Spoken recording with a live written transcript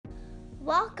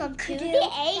Welcome to the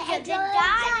Age of the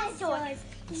Dinosaurs.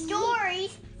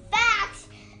 Stories, facts,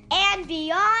 and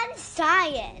beyond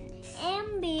science.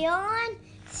 And beyond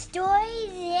stories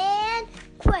and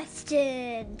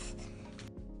questions.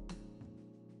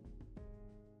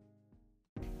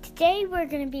 Today we're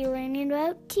going to be learning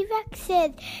about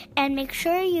T-Rexes, and make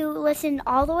sure you listen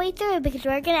all the way through because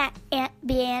we're going to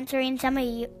be answering some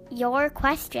of your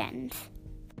questions.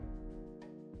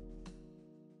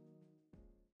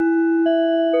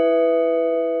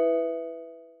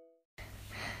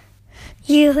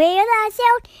 You hear that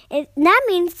sound? That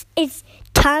means it's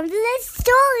time for the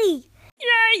story.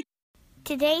 Yay!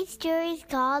 Today's story is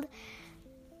called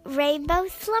Rainbow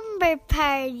Slumber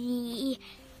Party.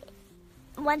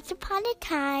 Once upon a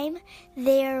time,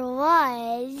 there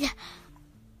was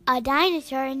a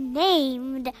dinosaur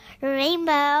named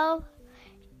Rainbow,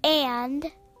 and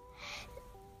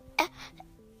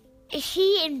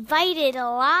she invited a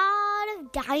lot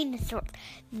of dinosaurs.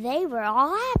 They were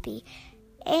all happy,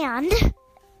 and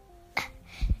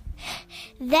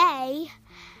they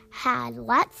had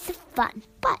lots of fun.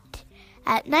 But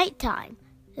at nighttime,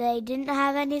 they didn't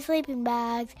have any sleeping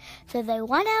bags, so they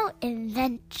went out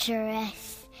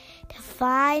adventurous to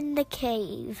find the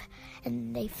cave.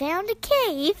 And they found a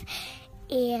cave,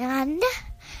 and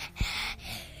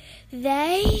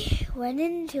they went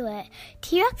into it.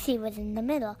 T-Rexy was in the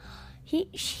middle.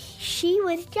 She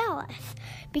was jealous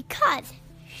because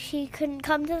she couldn't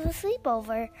come to the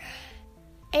sleepover,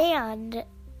 and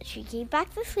she gave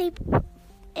back the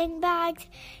sleeping bags,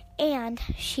 and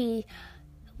she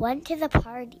went to the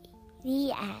party.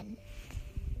 The end.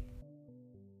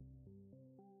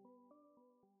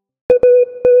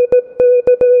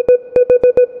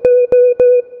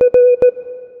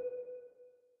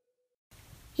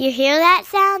 You hear that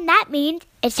sound? That means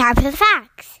it's time for the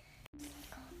facts.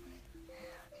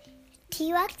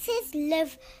 T-Rexes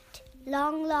lived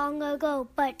long, long ago,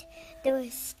 but they were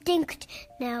extinct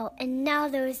now, and now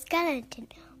they're a skeleton.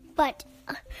 But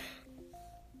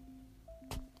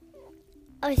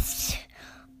a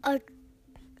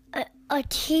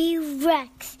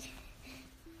T-Rex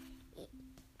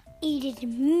eated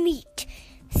meat,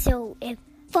 so it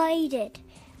bited.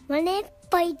 When it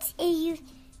bites, it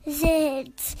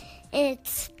uses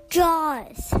its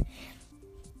jaws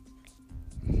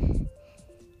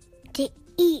to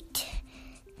eat.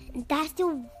 That's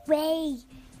the way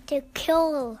to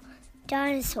kill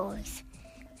dinosaurs.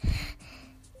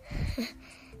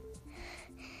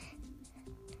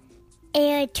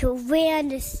 And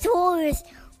Tyrannosaurus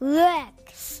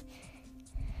Rex.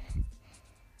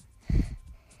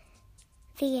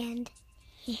 The end.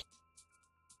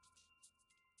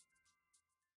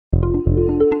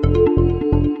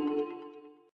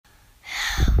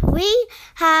 We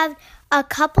have a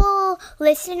couple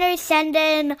listeners send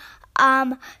in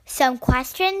some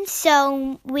questions,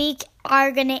 so we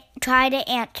are going to try to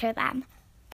answer them.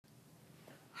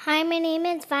 Hi, my name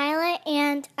is Violet,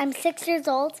 and I'm 6 years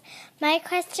old. My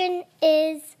question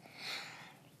is,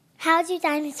 how do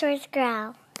dinosaurs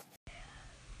grow?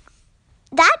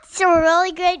 That's a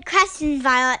really good question,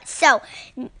 Violet. So,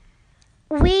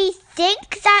 we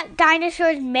think that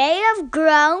dinosaurs may have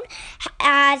grown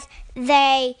as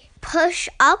they push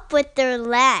up with their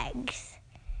legs.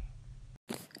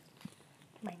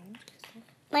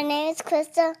 My name is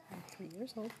Krista. I'm 3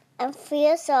 years old. I'm 3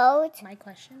 years old. My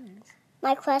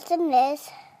question is,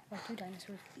 what do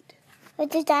dinosaurs eat?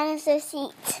 What do dinosaurs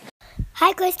eat?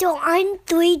 Hi, Crystal. I'm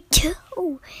 3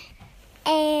 too.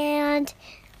 And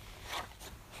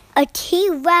a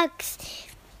T-Rex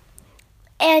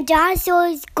and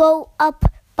dinosaurs go up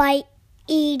by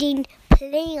eating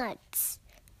plants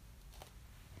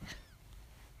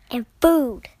and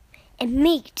food and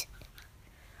meat,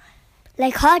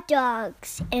 like hot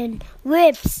dogs and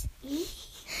ribs.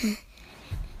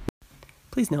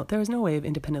 Please note, there is no way of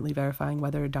independently verifying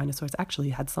whether dinosaurs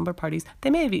actually had slumber parties. They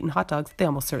may have eaten hot dogs. They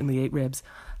almost certainly ate ribs.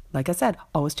 Like I said,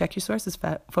 always check your sources,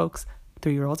 folks.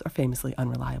 3-year-olds are famously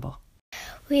unreliable.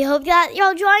 We hope that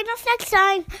you'll join us next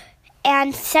time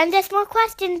and send us more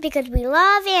questions because we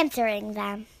love answering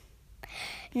them.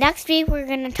 Next week, we're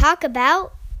going to talk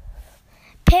about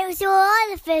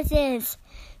pterosaurids.